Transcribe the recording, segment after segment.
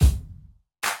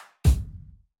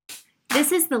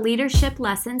This is the Leadership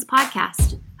Lessons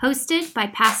Podcast, hosted by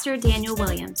Pastor Daniel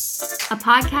Williams, a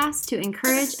podcast to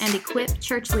encourage and equip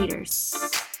church leaders.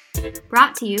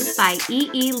 Brought to you by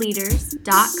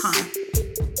eeleaders.com.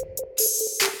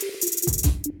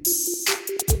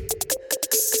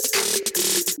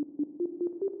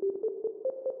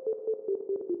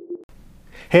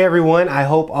 Hey everyone, I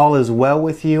hope all is well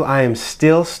with you. I am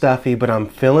still stuffy, but I'm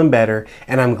feeling better,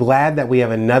 and I'm glad that we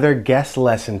have another guest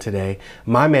lesson today,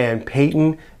 my man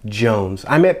Peyton Jones.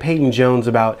 I met Peyton Jones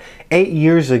about 8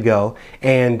 years ago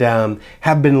and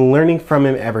have been learning from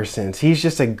him ever since. He's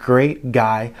just a great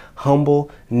guy, humble,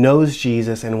 knows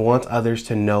Jesus, and wants others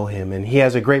to know him. And he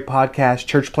has a great podcast,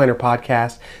 Church Planter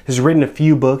Podcast, has written a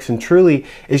few books, and truly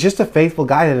is just a faithful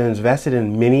guy that has invested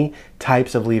in many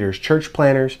types of leaders, church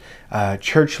planners,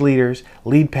 church leaders,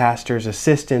 lead pastors,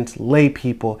 assistants, lay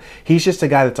people. He's just a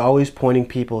guy that's always pointing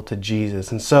people to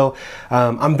Jesus. And so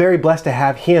I'm very blessed to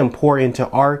have him pour into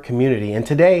our community. And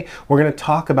today we're going to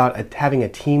talk about having a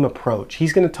team approach.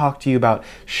 He's going to talk to you about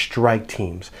strike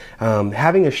teams,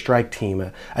 having a strike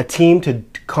team, a team to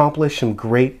accomplish some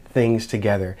great things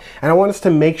together. And I want us to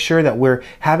make sure that we're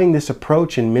having this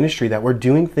approach in ministry, that we're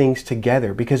doing things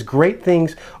together, because great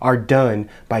things are done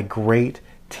by great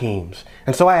teams.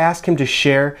 And so I asked him to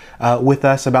share with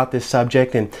us about this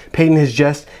subject, and Peyton has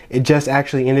just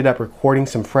actually ended up recording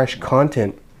some fresh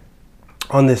content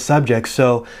on this subject.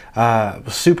 So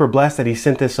super blessed that he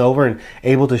sent this over and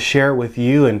able to share it with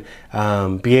you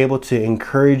and be able to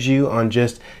encourage you on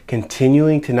just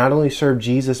continuing to not only serve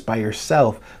Jesus by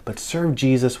yourself, but serve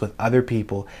Jesus with other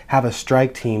people. Have a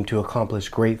strike team to accomplish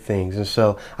great things. And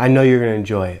so I know you're going to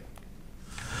enjoy it.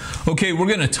 Okay, we're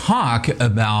going to talk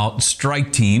about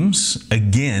strike teams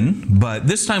again, but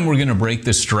this time we're going to break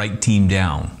the strike team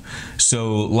down.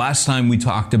 So last time we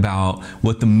talked about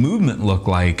what the movement looked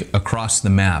like across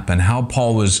the map and how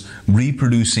Paul was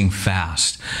reproducing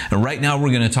fast. And right now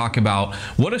we're going to talk about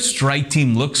what a strike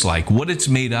team looks like, what it's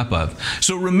made up of.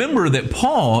 So remember that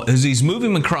Paul, as he's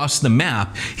moving across the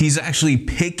map, he's actually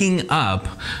picking up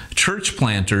church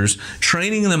planters,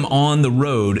 training them on the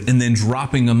road, and then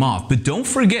dropping them off. But don't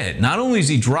forget, not only is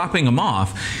he dropping them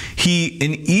off, he,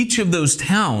 in each of those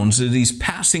towns that he's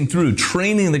passing through,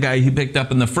 training the guy he picked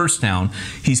up in the first town,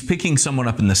 he's picking someone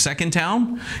up in the second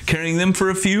town, carrying them for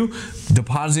a few,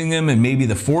 depositing them in maybe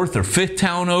the fourth or fifth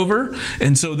town over.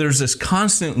 And so there's this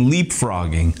constant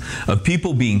leapfrogging of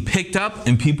people being picked up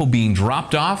and people being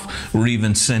dropped off or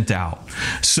even sent out.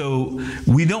 So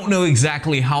we don't know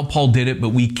exactly how Paul did it, but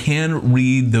we can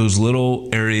read those little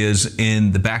areas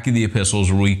in the back of the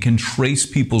epistles where we can trace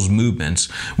people's movements.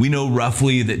 We know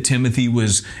roughly that Timothy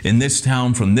was in this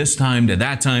town from this time to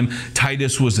that time.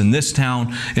 Titus was in this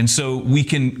town. And so we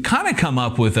can kind of come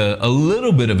up with a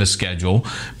little bit of a schedule.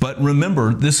 But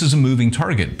remember, this is a moving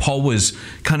target. Paul was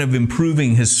kind of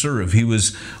improving his serve. He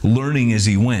was learning as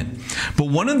he went. But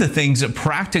one of the things that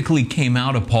practically came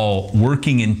out of Paul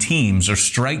working in teams or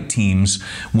strike teams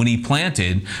when he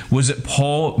planted was that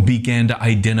Paul began to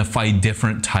identify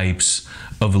different types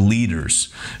of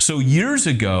leaders. So years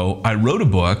ago, I wrote a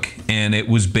book, and it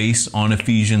was based on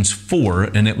Ephesians 4,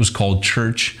 and it was called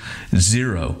Church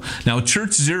Zero. Now,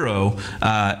 Church Zero,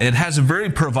 it has a very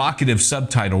provocative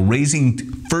subtitle, Raising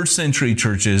First Century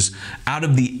Churches Out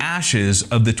of the Ashes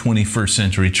of the 21st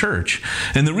Century Church.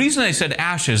 And the reason I said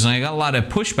ashes, and I got a lot of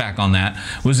pushback on that,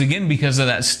 was again because of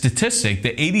that statistic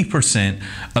that 80%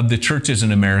 of the churches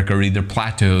in America are either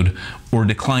plateaued or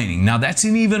declining. Now that's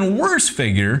an even worse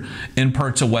figure in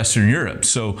parts of Western Europe.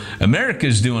 So America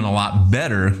is doing a lot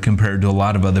better compared to a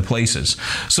lot of other places.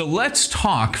 So let's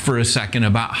talk for a second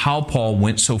about how Paul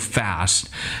went so fast,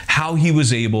 how he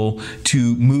was able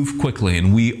to move quickly.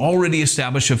 And we already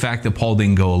established the fact that Paul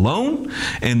didn't go alone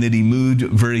and that he moved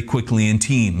very quickly in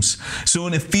teams. So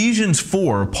in Ephesians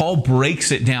 4, Paul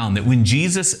breaks it down that when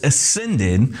Jesus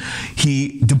ascended,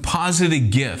 he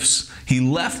deposited gifts. He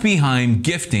left behind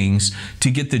giftings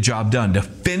to get the job done, to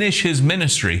finish his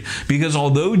ministry. Because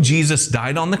although Jesus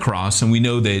died on the cross, and we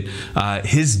know that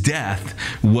his death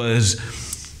was,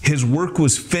 his work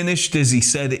was finished, as he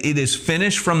said, it is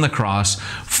finished from the cross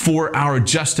for our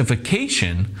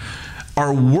justification.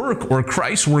 Our work, or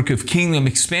Christ's work of kingdom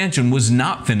expansion, was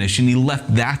not finished, and he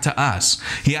left that to us.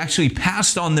 He actually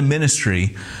passed on the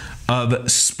ministry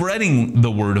of spreading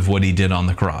the word of what he did on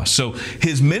the cross. So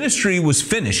his ministry was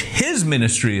finished. His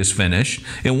ministry is finished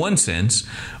in one sense,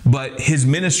 but his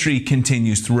ministry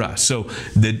continues through us. So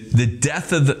the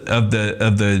death of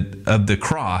the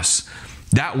cross,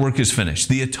 that work is finished.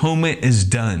 The atonement is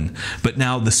done. But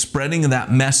now the spreading of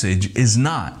that message is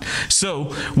not. So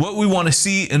what we want to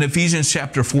see in Ephesians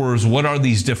chapter 4 is what are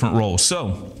these different roles.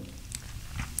 So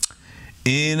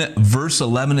In verse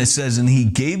 11, it says, "And he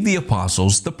gave the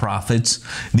apostles, the prophets,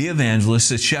 the evangelists,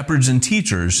 the shepherds, and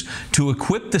teachers to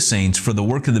equip the saints for the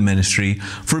work of the ministry,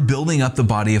 for building up the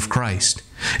body of Christ,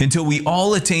 until we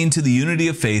all attain to the unity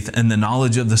of faith and the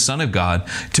knowledge of the Son of God,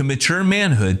 to mature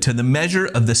manhood, to the measure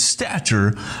of the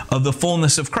stature of the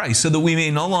fullness of Christ, so that we may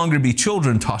no longer be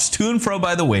children tossed to and fro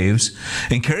by the waves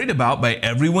and carried about by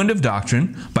every wind of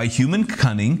doctrine, by human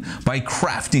cunning, by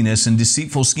craftiness and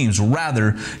deceitful schemes.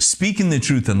 Rather, speaking the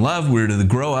truth in love, we are to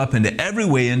grow up into every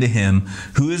way into Him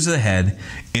who is the head,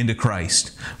 into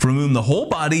Christ, from whom the whole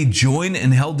body, joined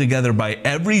and held together by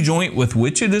every joint with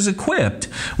which it is equipped,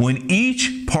 when each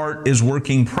part is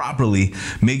working properly,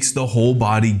 makes the whole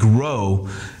body grow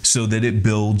so that it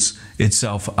builds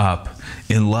itself up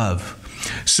in love."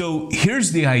 So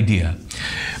here's the idea.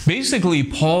 Basically,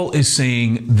 Paul is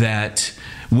saying that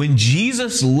when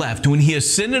Jesus left, when He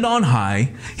ascended on high,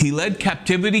 He led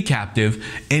captivity captive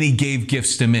and He gave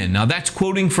gifts to men. Now that's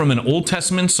quoting from an Old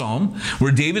Testament psalm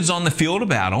where David's on the field of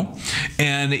battle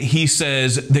and he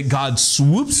says that God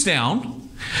swoops down,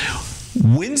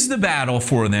 wins the battle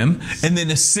for them, and then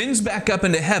ascends back up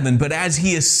into heaven. But as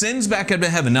He ascends back up to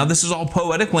heaven, now this is all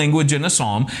poetic language in a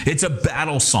psalm. It's a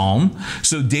battle psalm.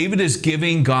 So David is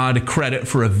giving God credit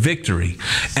for a victory.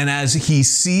 And as he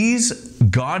sees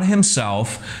God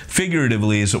Himself,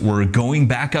 figuratively as it were, going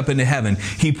back up into heaven,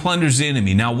 He plunders the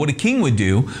enemy. Now what a king would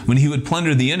do when he would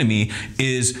plunder the enemy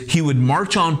is he would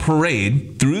march on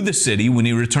parade through the city when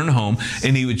he returned home,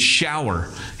 and he would shower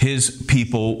his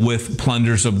people with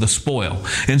plunders of the spoil.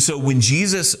 And so when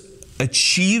Jesus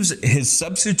achieves His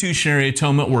substitutionary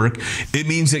atonement work, it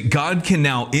means that God can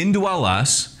now indwell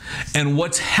us. And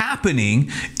what's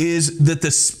happening is that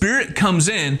the Spirit comes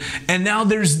in, and now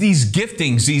there's these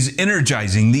giftings, these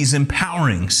energizing, these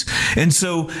empowerings. And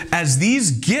so as these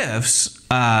gifts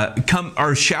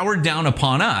are showered down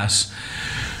upon us,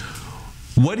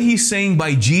 what He's saying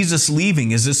by Jesus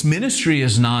leaving is this ministry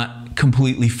is not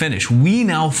completely finished. We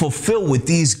now fulfill with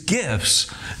these gifts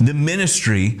the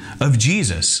ministry of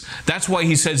Jesus. That's why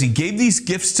He says He gave these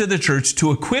gifts to the church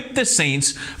to equip the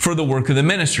saints for the work of the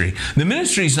ministry. The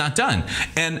ministry is not done.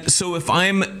 And so if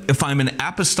I'm an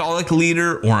apostolic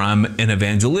leader, or I'm an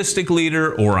evangelistic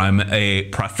leader, or I'm a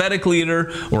prophetic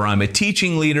leader, or I'm a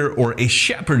teaching leader, or a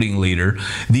shepherding leader,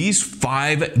 these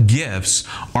 5 gifts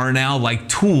are now like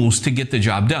tools to get the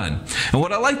job done. And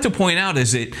what I like to point out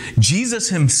is that Jesus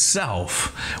Himself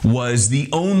was the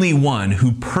only one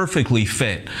who perfectly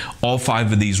fit all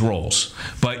 5 of these roles.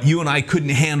 But you and I couldn't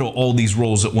handle all these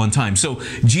roles at one time. So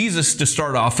Jesus, to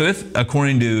start off with,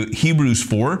 according to Hebrews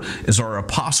 4, is our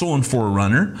apostle and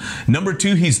forerunner. Number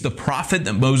 2, He's the prophet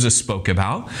that Moses spoke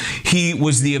about. He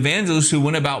was the evangelist who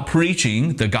went about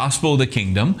preaching the gospel of the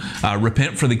kingdom.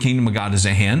 Repent, for the kingdom of God is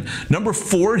at hand. Number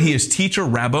 4, He is teacher,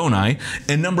 Rabboni.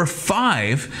 And number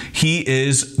 5, He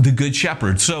is the good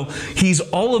shepherd. So He's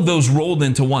all of those rolled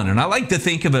into one. And I like to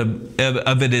think of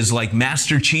it as like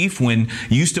Master Chief. When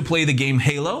you used to play the game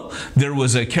Halo, there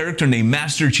was a character named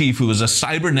Master Chief who was a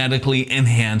cybernetically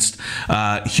enhanced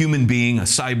human being, a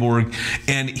cyborg,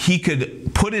 and he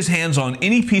could put his hands on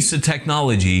any piece of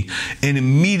technology and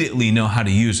immediately know how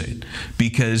to use it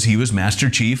because he was Master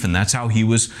Chief, and that's how he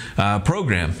was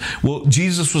programmed. Well,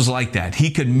 Jesus was like that.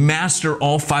 He could master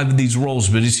all 5 of these roles,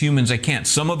 but as humans, I can't.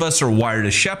 Some of us are wired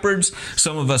as shepherds,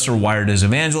 some of us are wired as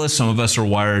evangelists, some of us are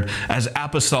wired as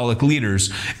apostolic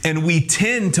leaders, and we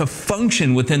tend to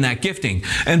function within that gifting.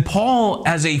 And Paul,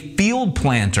 as a field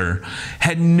planter,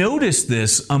 had noticed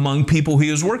this among people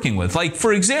he was working with. Like,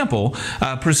 for example,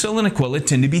 Priscilla and Aquila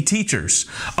tend to be teachers.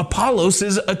 Apollos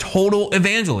is a total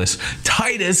evangelist.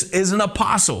 Titus is an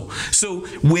apostle. So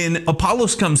when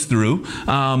Apollos comes through,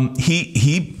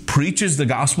 he preaches the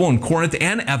gospel in Corinth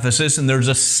and Ephesus, and there's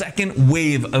a second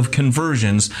wave of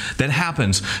conversions that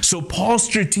happens. So Paul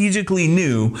strategically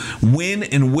knew when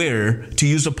and where to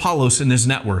use Apollos in his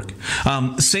network.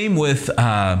 Same with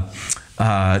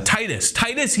Titus.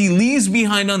 Titus, he leaves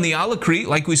behind on the Isle of Crete,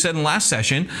 like we said in last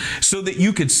session, so that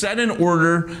you could set in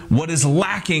order what is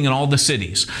lacking in all the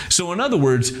cities. So in other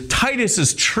words, Titus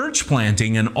is church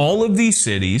planting in all of these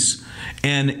cities,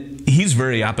 and he's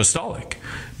very apostolic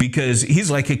because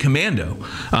he's like a commando.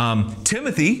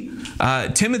 Timothy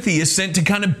is sent to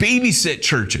kind of babysit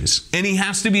churches, and he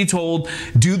has to be told,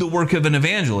 do the work of an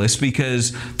evangelist,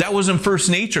 because that wasn't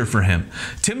first nature for him.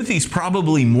 Timothy's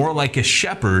probably more like a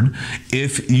shepherd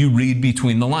if you read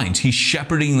between the lines. He's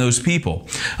shepherding those people.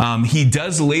 He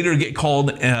does later get called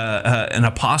an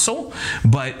apostle,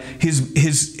 but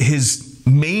his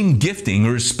main gifting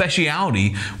or his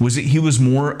speciality was that he was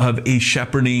more of a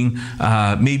shepherding,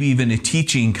 maybe even a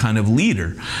teaching kind of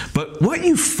leader. But what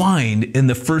you find in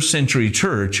the first century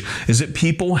church is that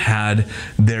people had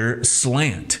their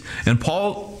slant. And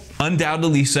Paul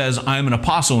undoubtedly says, I'm an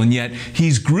apostle, and yet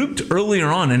he's grouped earlier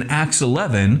on in Acts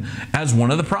 11 as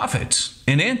one of the prophets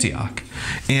in Antioch.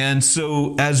 And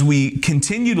so as we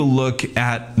continue to look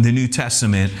at the New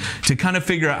Testament to kind of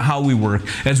figure out how we work,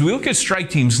 as we look at strike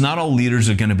teams, not all leaders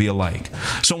are going to be alike.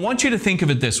 So I want you to think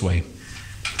of it this way.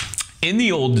 In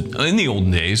the olden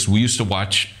days, we used to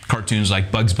watch cartoons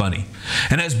like Bugs Bunny.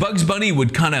 And as Bugs Bunny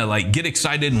would kind of like get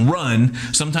excited and run,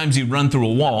 sometimes he'd run through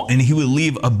a wall and he would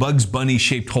leave a Bugs Bunny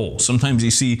shaped hole. Sometimes you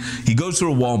see he goes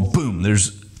through a wall and boom,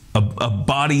 there's a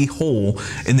body hole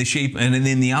in the shape and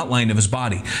in the outline of his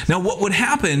body. Now what would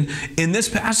happen in this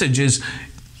passage is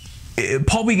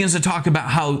Paul begins to talk about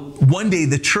how one day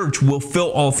the church will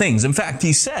fill all things. In fact,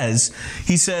 he says,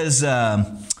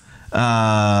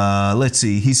 let's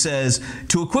see. He says,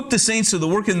 to equip the saints to the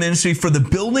work of the ministry for the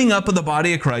building up of the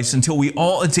body of Christ until we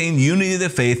all attain the unity of the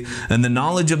faith and the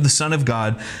knowledge of the Son of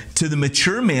God, to the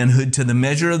mature manhood, to the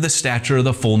measure of the stature of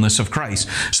the fullness of Christ.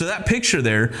 So that picture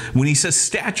there, when he says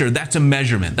stature, that's a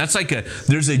measurement. That's like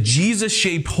there's a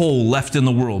Jesus-shaped hole left in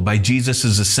the world by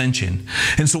Jesus' ascension.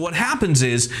 And so what happens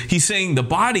is he's saying the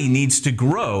body needs to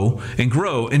grow and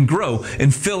grow and grow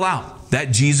and fill out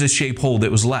that Jesus-shaped hole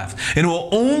that was left. And it will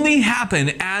only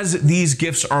happen as these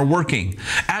gifts are working.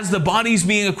 As the body's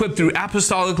being equipped through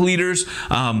apostolic leaders,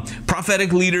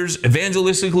 prophetic leaders,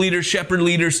 evangelistic leaders, shepherd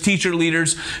leaders, teacher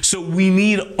leaders. So we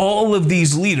need all of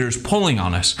these leaders pulling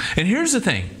on us. And here's the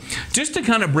thing. Just to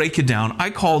kind of break it down, I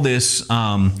call this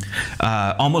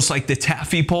almost like the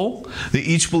taffy pole that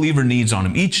each believer needs on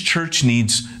him. Each church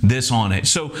needs this on it.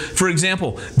 So, for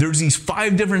example, there's these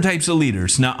 5 different types of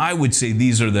leaders. Now, I would say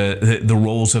these are the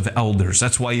roles of elders.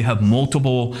 That's why you have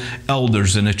multiple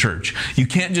elders in a church. You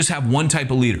can't just have one type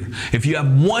of leader. If you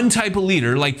have one type of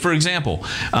leader, like for example,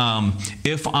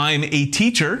 if I'm a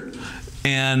teacher,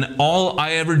 and all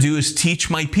I ever do is teach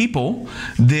my people,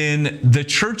 then the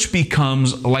church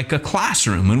becomes like a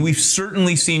classroom. And we've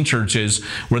certainly seen churches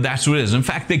where that's what it is. In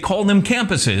fact, they call them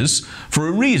campuses for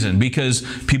a reason, because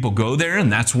people go there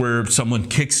and that's where someone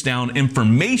kicks down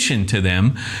information to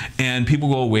them, and people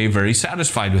go away very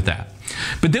satisfied with that.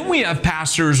 But then we have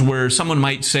pastors where someone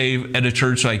might say at a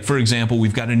church, like, for example,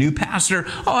 we've got a new pastor.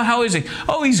 Oh, how is he?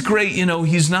 Oh, he's great. You know,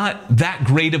 he's not that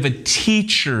great of a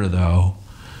teacher, though.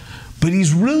 But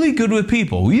he's really good with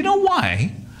people. You know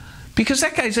why? Because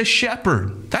that guy's a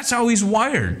shepherd. That's how he's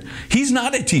wired. He's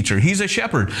not a teacher. He's a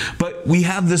shepherd. But we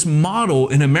have this model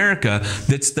in America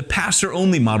that's the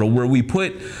pastor-only model, where we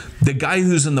put the guy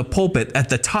who's in the pulpit at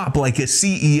the top like a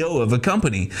CEO of a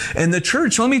company. And the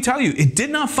church, let me tell you, it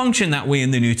did not function that way in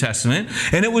the New Testament,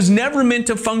 and it was never meant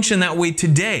to function that way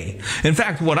today. In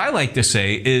fact, what I like to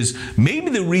say is maybe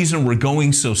the reason we're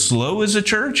going so slow as a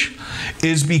church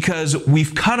is because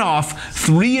we've cut off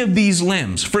 3 of these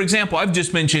limbs. For example, I've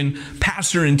just mentioned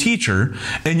pastor and teacher,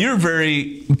 and you're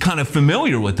very kind of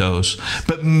familiar with those,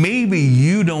 but maybe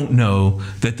you don't know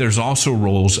that there's also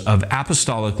roles of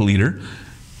apostolic leader,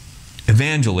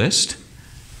 evangelist,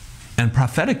 and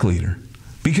prophetic leader.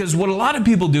 Because what a lot of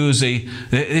people do is they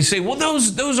say, well,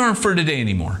 those aren't for today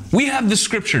anymore. We have the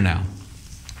scripture now.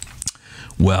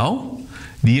 Well,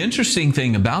 the interesting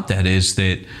thing about that is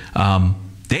that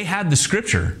they had the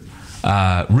scripture,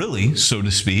 really, so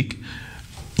to speak,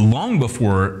 long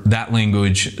before that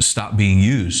language stopped being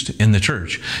used in the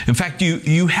church. In fact,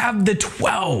 you have the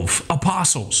 12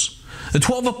 apostles. The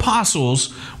 12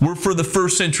 apostles were for the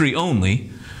first century only,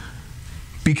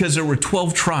 because there were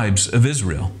 12 tribes of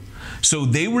Israel. So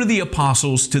they were the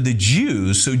apostles to the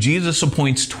Jews, so Jesus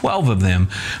appoints 12 of them.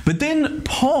 But then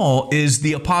Paul is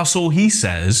the apostle, he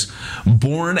says,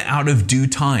 born out of due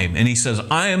time. And he says,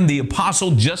 I am the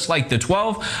apostle just like the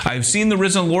 12. I have seen the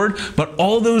risen Lord, but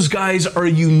all those guys are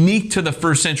unique to the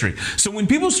first century. So when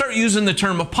people start using the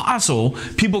term apostle,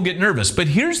 people get nervous. But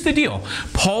here's the deal.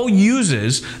 Paul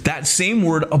uses that same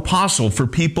word apostle for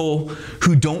people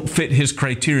who don't fit his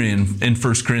criterion in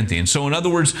 1 Corinthians. So in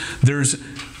other words, there's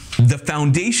the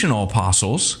foundational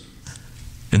apostles,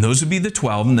 and those would be the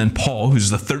 12, and then Paul, who's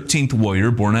the 13th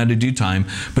warrior, born out of due time.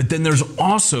 But then there's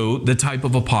also the type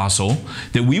of apostle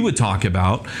that we would talk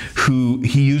about, who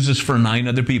he uses for 9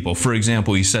 other people. For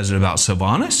example, he says it about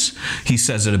Silvanus, he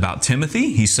says it about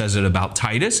Timothy, he says it about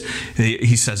Titus,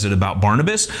 he says it about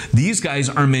Barnabas. These guys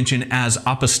are mentioned as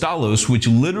apostolos, which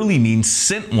literally means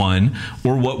sent one,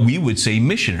 or what we would say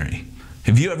missionary.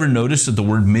 Have you ever noticed that the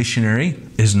word missionary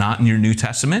is not in your New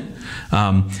Testament?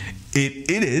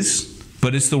 It is,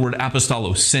 but it's the word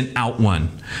apostolos, sent out one.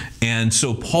 And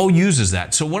so Paul uses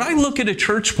that. So when I look at a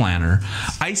church planner,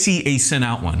 I see a sent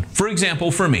out one. For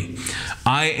example, for me,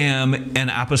 I am an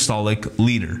apostolic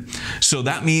leader. So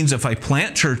that means if I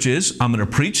plant churches, I'm going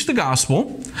to preach the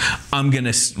gospel, I'm going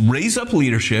to raise up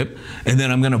leadership, and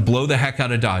then I'm going to blow the heck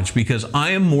out of Dodge, because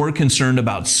I am more concerned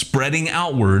about spreading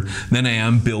outward than I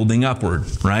am building upward,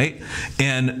 right?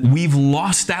 And we've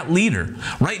lost that leader.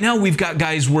 Right now we've got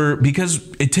guys where, because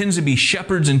it tends to be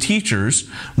shepherds and teachers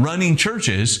running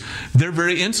churches, they're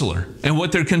very insular. And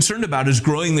what they're concerned about is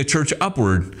growing the church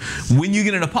upward. When you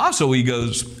get an apostle, he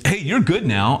goes, hey, you're good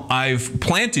now. I've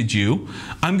planted you.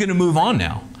 I'm going to move on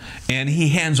now. And he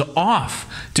hands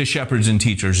off to shepherds and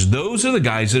teachers. Those are the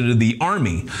guys that are the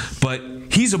army. But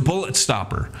he's a bullet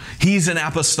stopper. He's an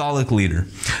apostolic leader.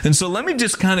 And so let me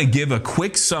just kind of give a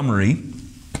quick summary.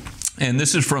 And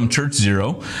this is from Church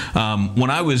Zero. When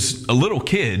I was a little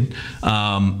kid,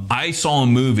 I saw a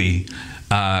movie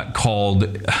called,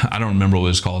 I don't remember what it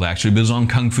was called actually, but it was on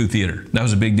Kung Fu Theater. That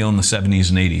was a big deal in the 70s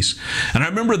and 80s. And I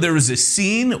remember there was a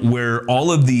scene where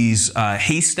all of these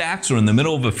haystacks are in the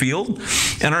middle of a field,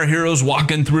 and our hero's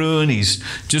walking through, and he's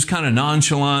just kind of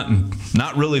nonchalant and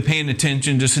not really paying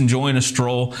attention, just enjoying a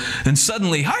stroll. And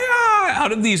suddenly, hi-ya,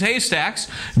 out of these haystacks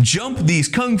jump these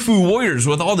Kung Fu warriors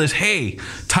with all this hay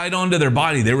tied onto their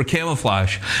body. They were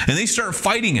camouflage. And they start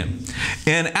fighting him.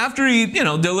 And after he,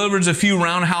 delivers a few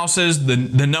roundhouses,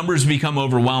 the numbers become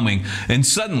overwhelming. And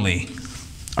suddenly,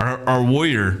 our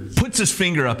warrior puts his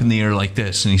finger up in the air like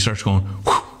this, and he starts going,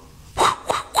 whoo, whoo,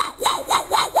 whoo, whoo, whoo,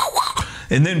 whoo.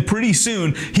 And then pretty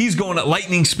soon, he's going at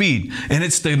lightning speed. And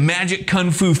it's the magic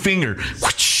Kung Fu finger.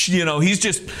 He's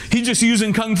just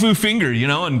using Kung Fu finger,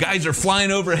 and guys are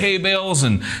flying over hay bales,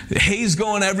 and hay's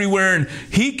going everywhere. And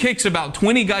he kicks about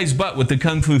 20 guys' butt with the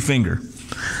Kung Fu finger.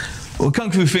 Well,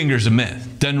 Kung Fu finger is a myth.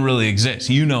 Doesn't really exist.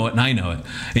 You know it and I know it.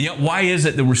 And yet, why is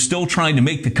it that we're still trying to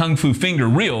make the Kung Fu finger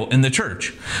real in the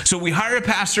church? So we hire a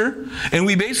pastor, and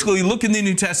we basically look in the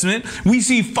New Testament. We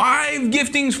see 5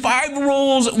 giftings, 5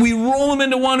 roles. We roll them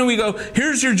into one, and we go,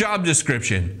 here's your job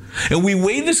description. And we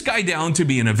weigh this guy down to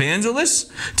be an evangelist,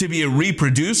 to be a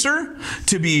reproducer,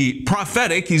 to be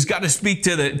prophetic. He's got to speak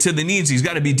to the needs. He's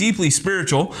got to be deeply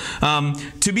spiritual,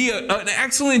 to be an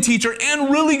excellent teacher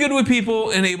and really good with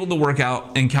people and able to work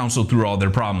out and counsel through all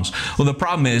their problems. Well, the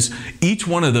problem is each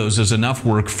one of those is enough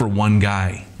work for one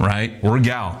guy, right? Or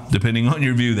gal, depending on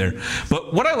your view there.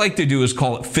 But what I like to do is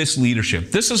call it fist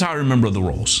leadership. This is how I remember the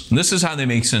roles. This is how they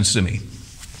make sense to me.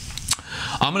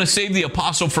 I'm going to save the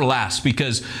apostle for last,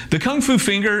 because the Kung Fu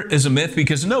finger is a myth,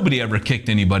 because nobody ever kicked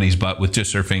anybody's butt with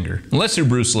just their finger, unless they're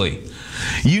Bruce Lee.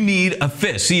 You need a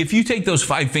fist. See, if you take those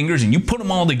 5 fingers and you put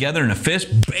them all together in a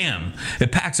fist, bam,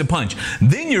 it packs a punch.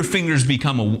 Then your fingers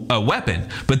become a weapon,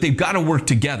 but they've got to work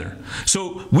together.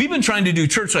 So we've been trying to do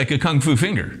church like a Kung Fu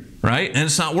finger, right? And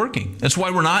it's not working. That's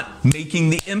why we're not making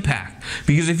the impact.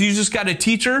 Because if you just got a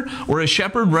teacher or a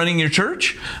shepherd running your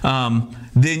church,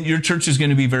 then your church is going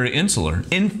to be very insular.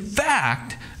 In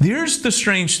fact, here's the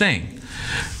strange thing.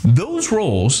 Those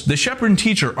roles, the shepherd and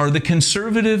teacher, are the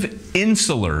conservative,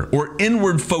 insular, or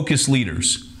inward-focused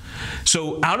leaders.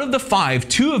 So out of the 5,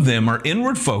 2 of them are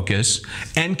inward focus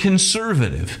and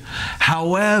conservative.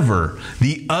 However,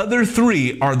 the other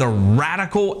 3 are the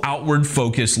radical outward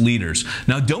focused leaders.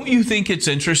 Now, don't you think it's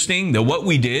interesting that what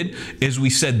we did is we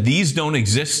said these don't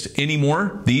exist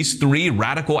anymore? These 3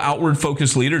 radical outward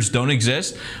focused leaders don't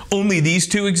exist. Only these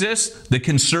 2 exist, the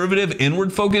conservative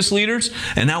inward focused leaders.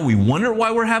 And now we wonder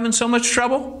why we're having so much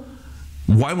trouble?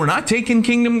 Why we're not taking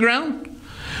kingdom ground?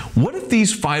 What if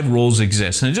these 5 roles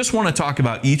exist? And I just want to talk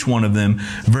about each one of them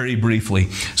very briefly.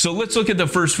 So let's look at the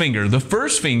first finger. The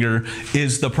first finger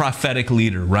is the prophetic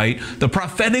leader, right? The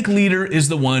prophetic leader is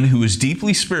the one who is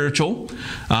deeply spiritual.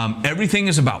 Everything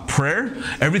is about prayer.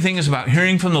 Everything is about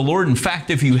hearing from the Lord. In fact,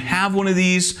 if you have one of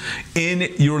these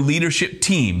in your leadership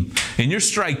team, in your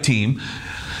strike team,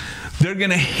 they're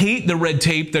going to hate the red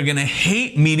tape. They're going to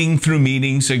hate meeting through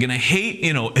meetings. They're going to hate,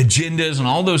 agendas and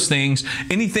all those things.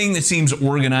 Anything that seems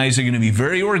organized, they're going to be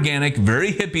very organic,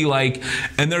 very hippie-like.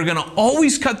 And they're going to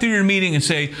always cut through your meeting and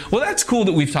say, well, that's cool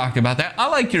that we've talked about that. I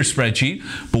like your spreadsheet.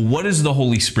 But what is the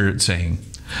Holy Spirit saying?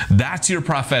 That's your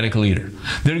prophetic leader.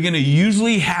 They're going to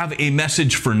usually have a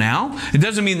message for now. It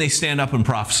doesn't mean they stand up and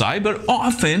prophesy, but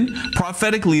often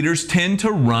prophetic leaders tend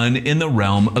to run in the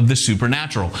realm of the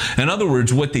supernatural. In other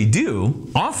words, what they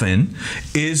do often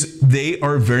is they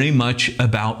are very much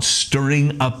about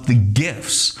stirring up the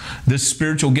gifts, the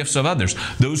spiritual gifts of others.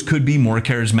 Those could be more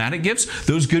charismatic gifts.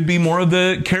 Those could be more of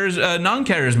the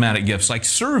non-charismatic gifts, like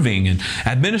serving and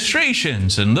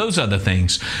administrations and those other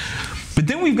things. But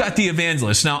then we've got the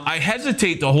evangelist. Now, I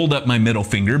hesitate to hold up my middle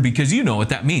finger because you know what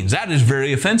that means. That is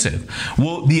very offensive.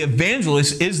 Well, the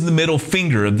evangelist is the middle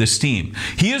finger of this team.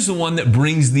 He is the one that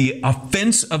brings the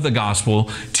offense of the gospel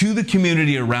to the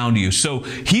community around you. So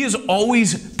he is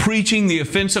always preaching the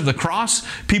offense of the cross.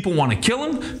 People want to kill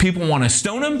him. People want to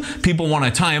stone him. People want to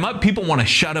tie him up. People want to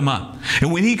shut him up.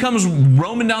 And when he comes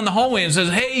roaming down the hallway and says,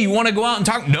 hey, you want to go out and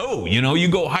talk? No, you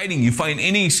go hiding. You find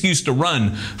any excuse to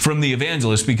run from the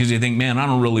evangelist because you think, man, I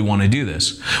don't really want to do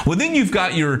this. Well, then you've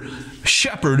got your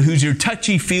shepherd, who's your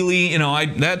touchy-feely,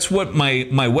 that's what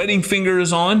my wedding finger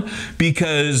is on,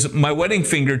 because my wedding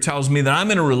finger tells me that I'm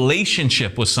in a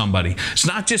relationship with somebody. It's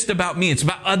not just about me, it's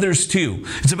about others too.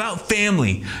 It's about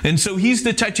family. And so he's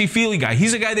the touchy-feely guy.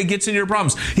 He's a guy that gets into your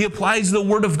problems. He applies the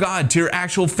Word of God to your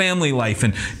actual family life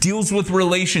and deals with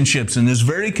relationships and is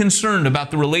very concerned about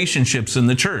the relationships in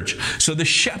the church. So the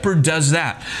shepherd does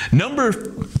that. Number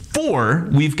 4,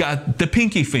 we've got the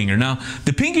pinky finger. Now,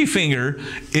 the pinky finger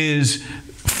is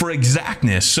for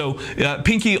exactness. So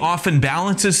pinky often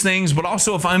balances things, but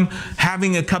also if I'm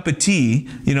having a cup of tea,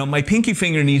 my pinky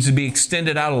finger needs to be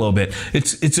extended out a little bit.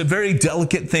 It's a very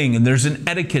delicate thing, and there's an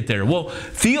etiquette there. Well,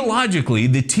 theologically,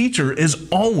 the teacher is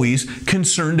always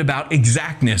concerned about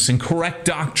exactness and correct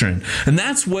doctrine. And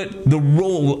that's what the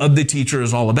role of the teacher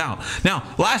is all about. Now,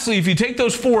 lastly, if you take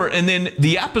those 4 and then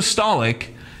the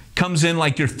apostolic comes in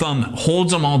like your thumb,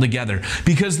 holds them all together.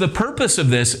 Because the purpose of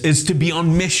this is to be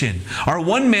on mission. Our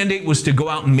one mandate was to go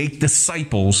out and make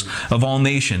disciples of all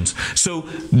nations. So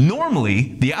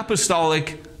normally, the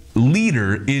apostolic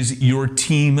leader is your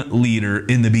team leader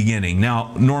in the beginning.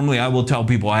 Now, normally I will tell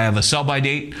people I have a sell-by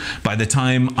date. By the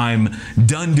time I'm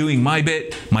done doing my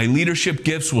bit, my leadership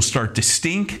gifts will start to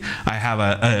stink. I have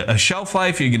a shelf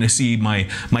life. You're going to see my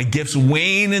gifts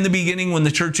wane in the beginning when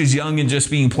the church is young and just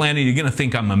being planted. You're going to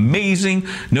think I'm amazing,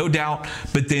 no doubt.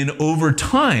 But then over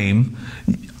time,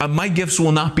 my gifts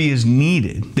will not be as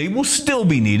needed. They will still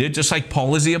be needed, just like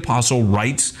Paul as the apostle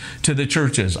writes to the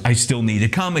churches. I still need to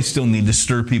come. I still need to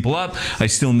stir people up. I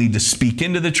still need to speak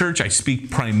into the church. I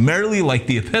speak primarily like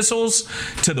the epistles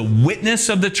to the witness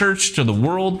of the church, to the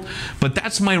world. But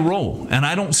that's my role, and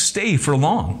I don't stay for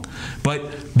long.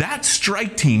 But that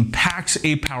strike team packs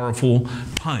a powerful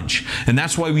punch. And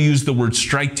that's why we use the word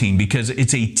strike team, because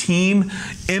it's a team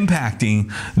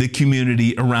impacting the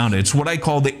community around it. It's what I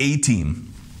call the A-team.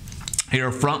 Here,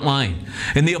 front line.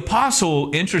 And the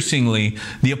apostle, interestingly,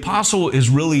 the apostle is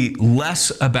really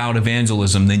less about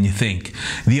evangelism than you think.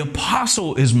 The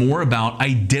apostle is more about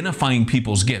identifying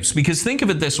people's gifts. Because think of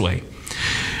it this way.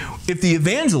 If the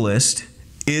evangelist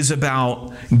is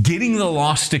about getting the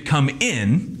lost to come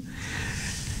in,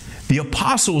 the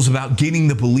apostle is about getting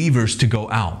the believers to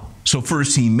go out. So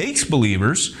first he makes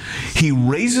believers, he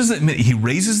raises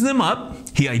them up,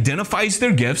 he identifies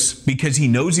their gifts because he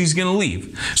knows he's going to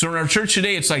leave. So in our church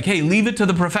today, it's like, hey, leave it to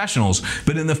the professionals.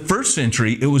 But in the first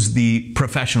century, it was the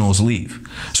professionals leave.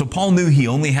 So Paul knew he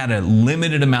only had a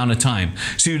limited amount of time.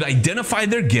 So he would identify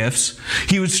their gifts,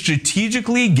 he would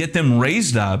strategically get them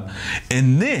raised up,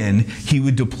 and then he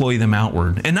would deploy them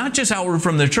outward. And not just outward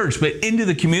from the church, but into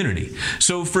the community.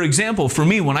 So for example, for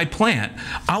me, when I plant,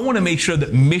 I want to make sure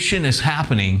that mission is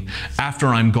happening after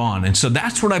I'm gone. And so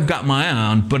that's what I've got my eye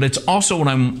on, but it's also what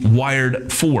I'm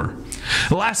wired for.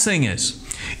 The last thing is,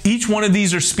 each one of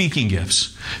these are speaking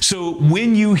gifts. So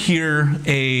when you hear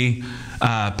a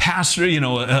pastor,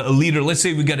 a leader, let's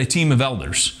say we've got a team of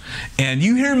elders, and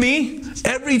you hear me,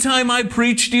 every time I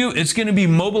preach to you, it's going to be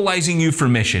mobilizing you for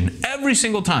mission. Every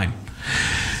single time.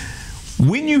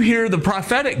 When you hear the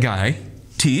prophetic guy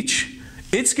teach,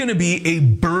 it's going to be a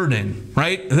burden,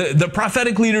 right? The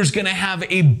prophetic leader is going to have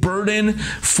a burden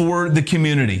for the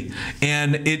community.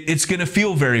 And it's going to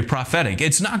feel very prophetic.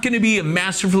 It's not going to be a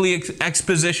masterfully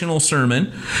expositional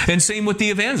sermon. And same with the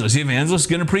evangelist. The evangelist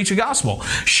is going to preach a gospel.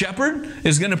 Shepherd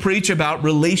is going to preach about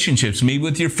relationships, maybe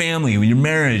with your family, with your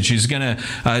marriage. It's going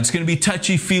to be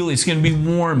touchy-feely. It's going to be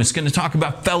warm. It's going to talk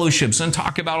about fellowships and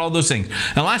talk about all those things.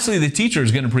 And lastly, the teacher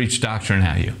is going to preach doctrine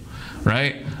at you,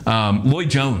 right? Lloyd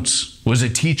Jones was a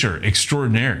teacher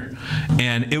extraordinaire,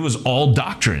 and it was all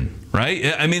doctrine,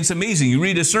 right? I mean, it's amazing. You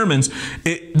read his sermons,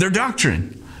 they're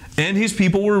doctrine. And his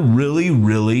people were really,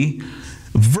 really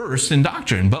versed in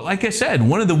doctrine. But like I said,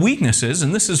 one of the weaknesses,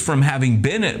 and this is from having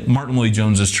been at Martin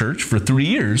Lloyd-Jones's church for 3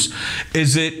 years,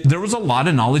 is that there was a lot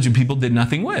of knowledge that people did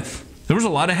nothing with. There was a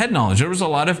lot of head knowledge. There was a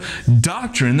lot of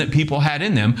doctrine that people had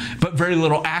in them, but very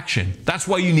little action. That's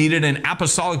why you needed an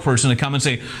apostolic person to come and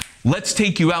say, let's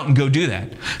take you out and go do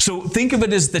that. So think of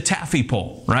it as the taffy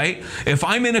pull, right? If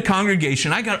I'm in a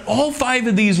congregation, I got all 5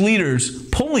 of these leaders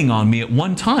pulling on me at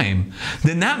one time,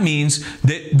 then that means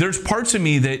that there's parts of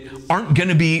me that aren't going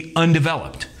to be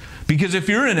undeveloped. Because if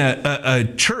you're in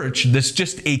a church that's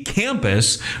just a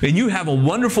campus and you have a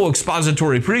wonderful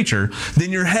expository preacher,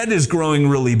 then your head is growing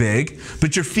really big,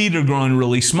 but your feet are growing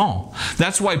really small.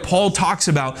 That's why Paul talks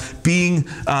about being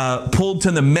pulled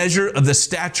to the measure of the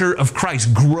stature of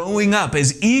Christ, growing up.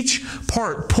 As each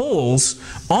part pulls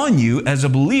on you as a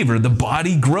believer, the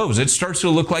body grows. It starts to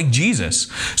look like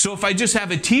Jesus. So if I just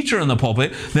have a teacher in the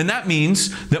pulpit, then that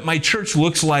means that my church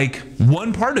looks like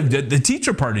one part of the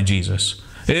teacher part of Jesus.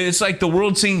 It's like the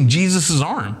world seeing Jesus'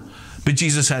 arm, but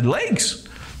Jesus had legs.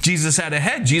 Jesus had a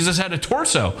head. Jesus had a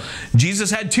torso. Jesus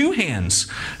had 2 hands.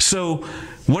 So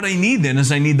what I need then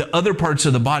is I need the other parts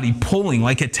of the body pulling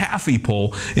like a taffy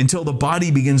pull until the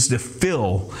body begins to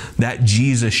fill that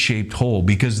Jesus-shaped hole.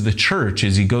 Because the church,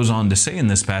 as he goes on to say in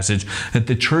this passage, that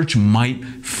the church might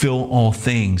fill all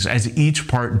things as each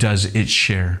part does its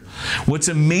share. What's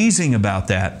amazing about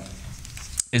that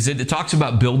is that it talks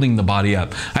about building the body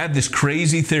up. I have this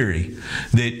crazy theory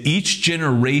that each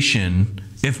generation,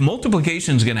 if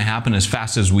multiplication is going to happen as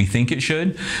fast as we think it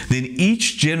should, then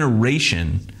each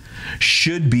generation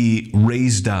should be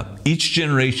raised up. Each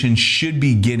generation should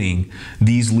be getting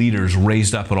these leaders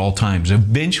raised up at all times.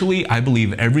 Eventually, I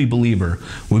believe every believer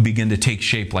will begin to take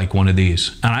shape like one of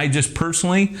these. And I just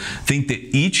personally think that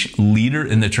each leader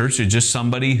in the church is just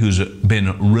somebody who's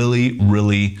been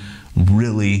really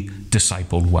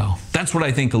discipled well. That's what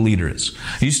I think a leader is.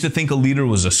 I used to think a leader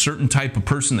was a certain type of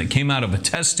person that came out of a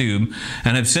test tube,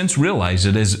 and I've since realized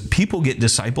that as people get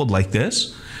discipled like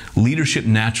this, leadership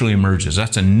naturally emerges.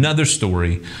 That's another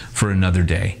story for another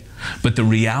day. But the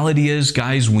reality is,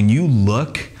 guys, when you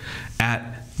look at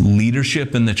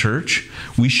leadership in the church,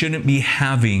 we shouldn't be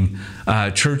having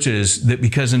churches that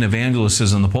because an evangelist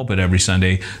is in the pulpit every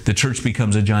Sunday, the church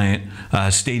becomes a giant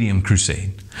stadium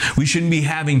crusade. We shouldn't be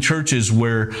having churches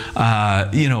where,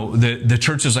 the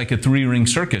church is like a 3-ring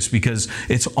circus because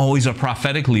it's always a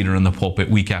prophetic leader in the pulpit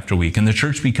week after week, and the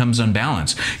church becomes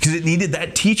unbalanced because it needed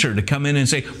that teacher to come in and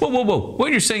say, whoa,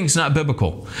 what you're saying is not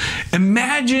biblical.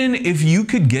 Imagine if you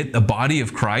could get the body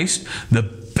of Christ,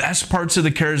 the best parts of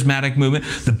the charismatic movement,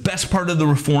 the best part of the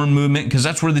reform movement, because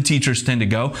that's where the teachers tend to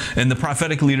go, and the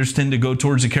prophetic leaders tend to go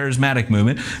towards the charismatic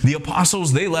movement. The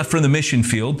apostles, they left for the mission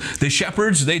field. The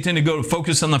shepherds, they tend to go to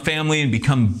focus on the family and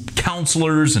become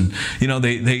counselors, and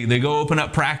they go open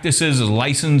up practices as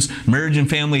licensed marriage and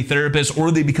family therapists,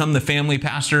 or they become the family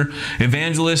pastor.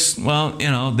 Evangelists, well,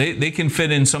 they can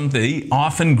fit in some. They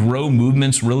often grow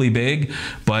movements really big,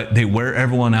 but they wear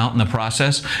everyone out in the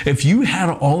process. If you had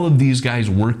all of these guys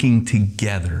working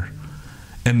together,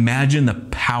 imagine the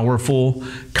powerful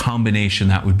combination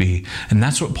that would be. And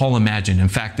that's what Paul imagined. In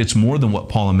fact, it's more than what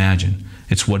Paul imagined.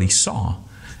 It's what he saw,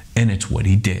 and it's what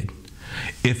he did.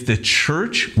 If the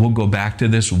church will go back to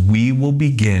this, we will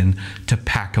begin to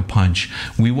pack a punch.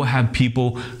 We will have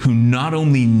people who not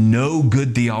only know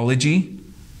good theology,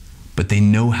 but they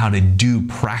know how to do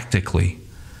practically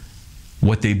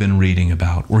what they've been reading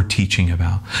about or teaching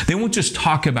about. They won't just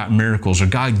talk about miracles or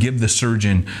God give the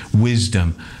surgeon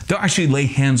wisdom. They'll actually lay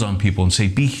hands on people and say,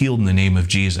 be healed in the name of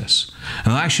Jesus. And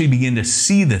they'll actually begin to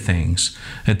see the things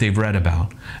that they've read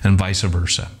about, and vice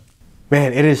versa.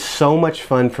 Man, it is so much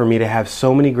fun for me to have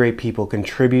so many great people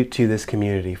contribute to this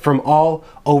community from all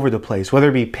over the place, whether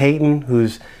it be Peyton,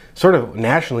 who's sort of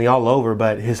nationally all over,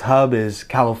 but his hub is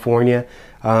California,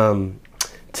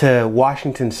 to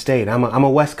Washington State. I'm a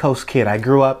West Coast kid. I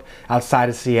grew up outside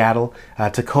of Seattle,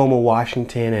 Tacoma,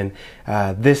 Washington,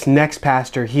 and this next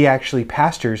pastor, he actually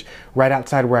pastors right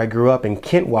outside where I grew up in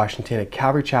Kent, Washington at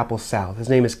Calvary Chapel South. His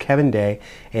name is Kevin Day,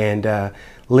 and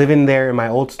living there in my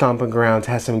old stomping grounds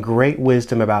has some great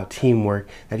wisdom about teamwork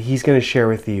that he's going to share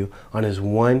with you on his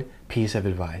one piece of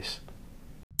advice.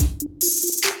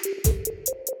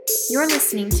 You're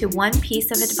listening to One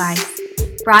Piece of Advice,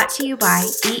 brought to you by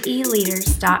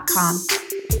eeleaders.com,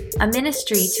 a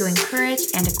ministry to encourage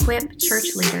and equip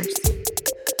church leaders.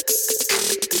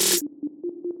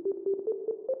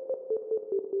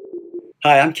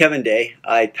 Hi, I'm Kevin Day.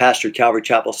 I pastor Calvary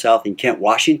Chapel South in Kent,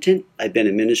 Washington. I've been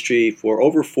in ministry for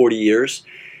over 40 years.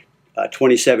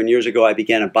 27 years ago, I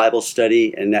began a Bible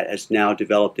study, and that has now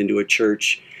developed into a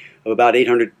church of about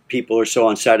 800 people or so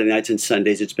on Saturday nights and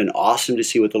Sundays. It's been awesome to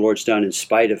see what the Lord's done in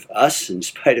spite of us, in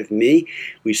spite of me.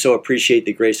 We so appreciate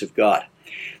the grace of God.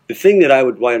 The thing that I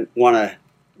would want to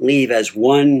leave as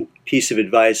one piece of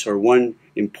advice or one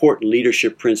important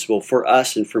leadership principle for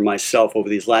us and for myself over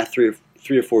these last three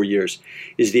or 4 years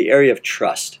is the area of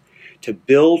trust. To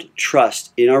build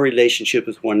trust in our relationship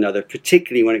with one another,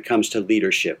 particularly when it comes to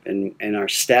leadership and our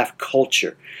staff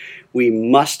culture. We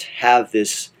must have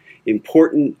this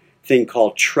important thing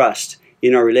called trust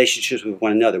in our relationships with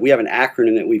one another. We have an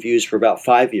acronym that we've used for about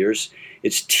 5 years.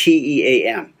 It's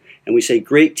TEAM. And we say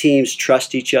great teams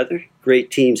trust each other, great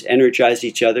teams energize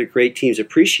each other, great teams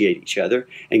appreciate each other,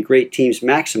 and great teams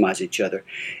maximize each other.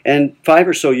 And 5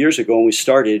 or so years ago when we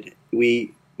started,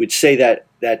 we would say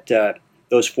that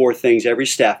those 4 things every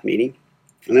staff meeting.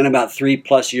 And then about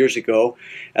 3+ years ago,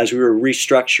 as we were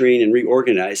restructuring and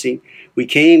reorganizing, we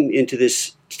came into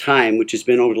this time, which has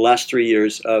been over the last 3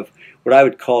 years, of what I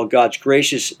would call God's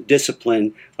gracious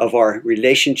discipline of our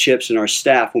relationships and our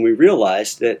staff, when we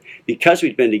realized that because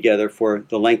we'd been together for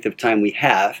the length of time we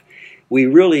have, we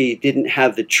really didn't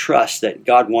have the trust that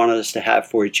God wanted us to have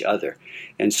for each other.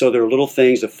 And so there were little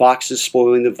things, the fox is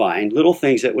spoiling the vine, little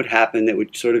things that would happen that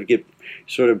would sort of get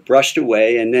brushed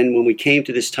away. And then when we came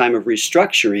to this time of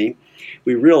restructuring,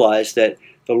 we realized that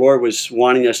the Lord was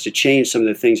wanting us to change some of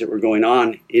the things that were going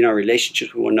on in our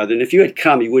relationships with one another. And if you had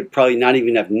come, you would probably not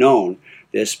even have known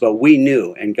this, but we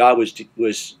knew, and God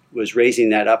was raising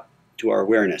that up to our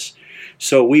awareness.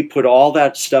 So we put all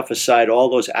that stuff aside, all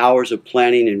those hours of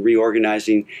planning and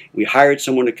reorganizing. We hired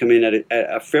someone to come in at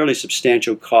a fairly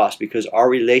substantial cost because our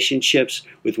relationships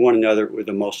with one another were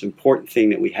the most important thing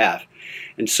that we have.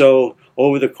 And so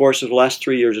over the course of the last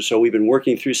 3 years or so, we've been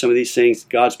working through some of these things.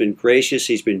 God's been gracious.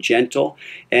 He's been gentle.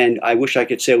 And I wish I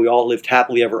could say we all lived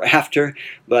happily ever after.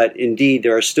 But indeed,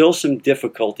 there are still some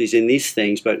difficulties in these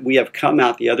things. But we have come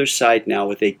out the other side now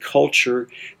with a culture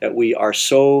that we are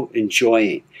so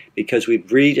enjoying because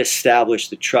we've reestablished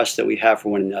the trust that we have for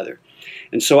one another.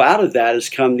 And so out of that has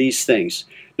come these things.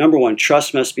 Number one,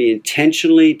 trust must be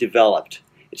intentionally developed.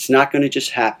 It's not going to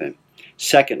just happen.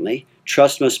 Secondly,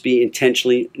 trust must be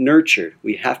intentionally nurtured.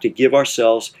 We have to give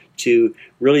ourselves to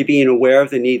really being aware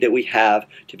of the need that we have,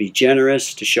 to be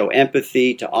generous, to show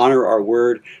empathy, to honor our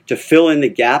word, to fill in the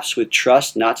gaps with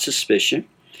trust, not suspicion.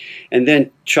 And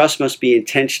then trust must be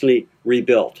intentionally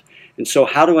rebuilt. And so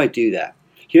how do I do that?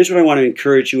 Here's what I want to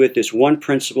encourage you with, this one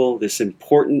principle, this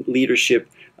important leadership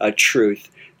truth.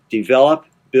 Develop,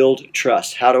 build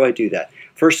trust. How do I do that?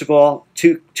 First of all,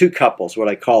 two couples, what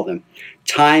I call them,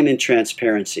 time and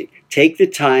transparency. Take the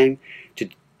time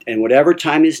and whatever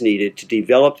time is needed to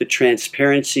develop the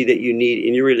transparency that you need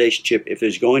in your relationship if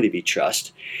there's going to be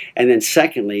trust. And then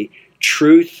secondly,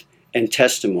 truth and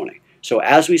testimony. So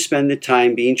as we spend the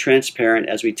time being transparent,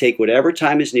 as we take whatever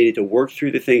time is needed to work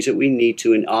through the things that we need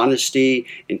to in honesty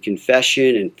and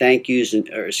confession and thank yous,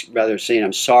 or rather saying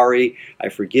I'm sorry, I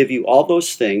forgive you, all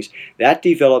those things, that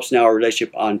develops now a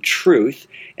relationship on truth,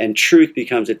 and truth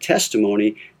becomes a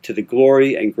testimony to the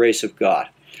glory and grace of God.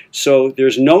 So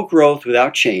there's no growth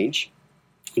without change.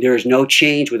 There is no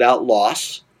change without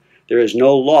loss. There is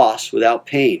no loss without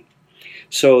pain.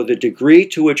 So the degree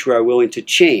to which we are willing to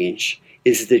change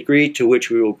is the degree to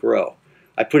which we will grow.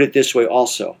 I put it this way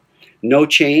also. No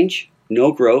change,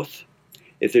 no growth.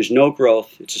 If there's no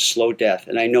growth, it's a slow death.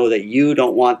 And I know that you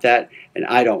don't want that, and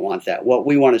I don't want that. What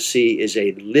we want to see is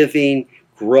a living,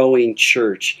 growing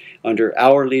church under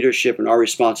our leadership and our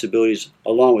responsibilities,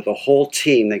 along with the whole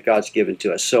team that God's given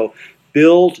to us. So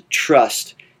build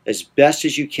trust as best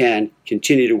as you can.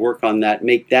 Continue to work on that.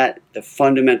 Make that the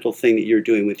fundamental thing that you're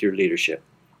doing with your leadership.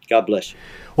 God bless you.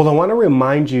 Well, I want to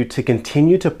remind you to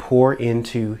continue to pour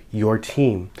into your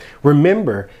team.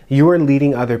 Remember, you are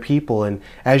leading other people, and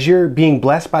as you're being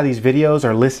blessed by these videos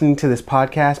or listening to this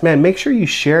podcast, man, make sure you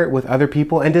share it with other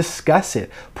people and discuss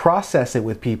it, process it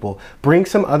with people, bring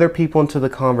some other people into the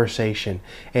conversation.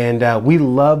 And we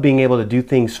love being able to do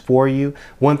things for you.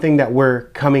 One thing that we're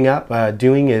coming up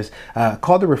doing is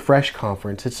called the Refresh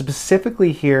Conference. It's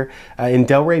specifically here in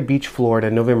Delray Beach,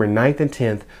 Florida, November 9th and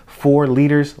 10th for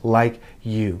leaders like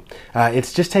you.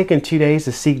 It's just taken 2 days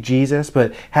to seek Jesus,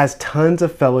 but has tons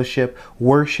of fellowship,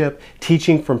 worship,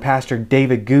 teaching from Pastor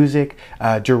David Guzik,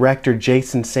 director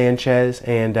Jason Sanchez,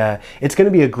 and it's going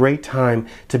to be a great time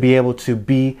to be able to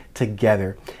be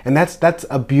together. And that's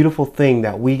a beautiful thing,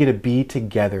 that we get to be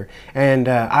together. And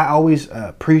I always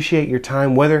appreciate your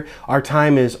time, whether our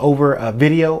time is over a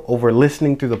video, over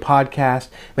listening through the podcast.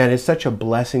 Man, it's such a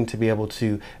blessing to be able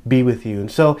to be with you.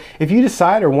 And so if you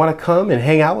decide or want to come and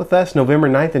hang out with us November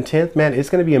 9th and 10th, man, it's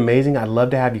going to be amazing. I'd love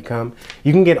to have you come.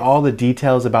 You can get all the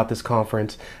details about this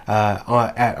conference at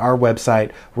our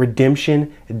website,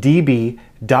 redemptiondb.com.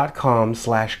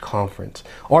 eeleaders.com/conference.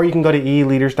 Or you can go to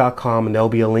eeleaders.com and there'll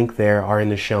be a link there or in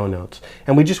the show notes.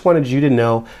 And we just wanted you to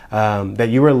know that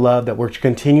you are loved, that we're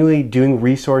continually doing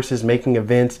resources, making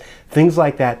events, things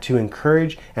like that to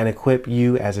encourage and equip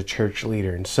you as a church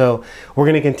leader. And so we're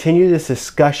going to continue this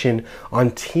discussion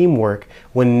on teamwork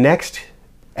when next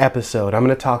episode I'm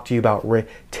going to talk to you about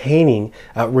recruiting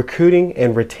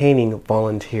and retaining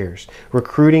volunteers.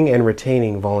 Recruiting and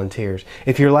retaining volunteers.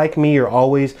 If you're like me, you're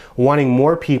always wanting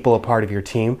more people a part of your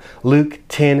team. Luke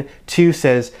 10:2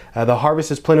 says, the harvest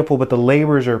is plentiful, but the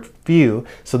laborers are few.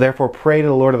 So therefore pray to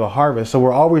the Lord of the harvest. So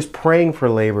we're always praying for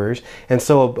laborers. And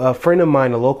so a friend of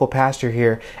mine, a local pastor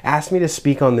here, asked me to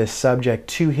speak on this subject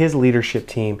to his leadership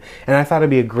team. And I thought it'd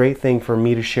be a great thing for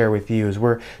me to share with you as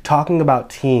we're talking about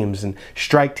teams and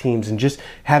strike teams and just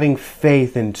having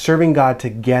faith and serving God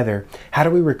together. How do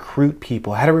we recruit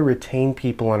people? How do we retain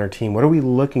people on our team? What are we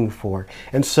looking for?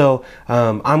 And so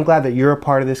I'm glad that you're a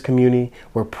part of this community.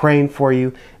 We're praying for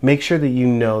you. Make sure that you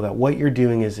know that what you're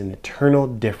doing is an eternal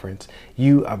difference.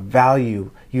 You're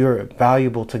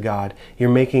valuable to God. You're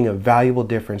making a valuable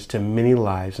difference to many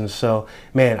lives. And so,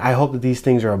 man, I hope that these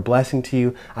things are a blessing to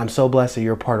you. I'm so blessed that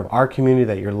you're a part of our community,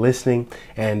 that you're listening.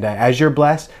 And as you're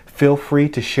blessed, feel free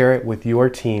to share it with your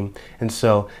team. And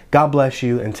so, God bless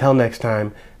you. Until next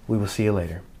time, we will see you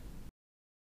later.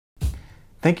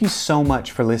 Thank you so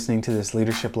much for listening to this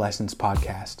Leadership Lessons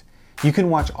podcast. You can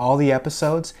watch all the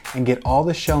episodes and get all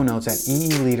the show notes at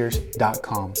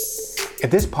eeleaders.com. If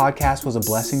this podcast was a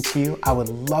blessing to you, I would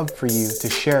love for you to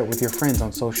share it with your friends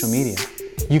on social media.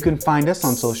 You can find us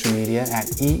on social media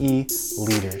at EE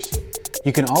Leaders.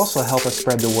 You can also help us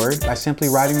spread the word by simply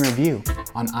writing a review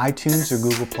on iTunes or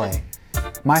Google Play.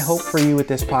 My hope for you with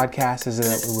this podcast is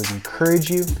that it would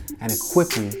encourage you and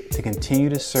equip you to continue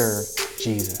to serve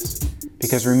Jesus.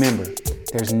 Because remember,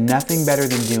 there's nothing better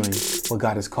than doing what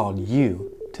God has called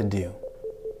you to do.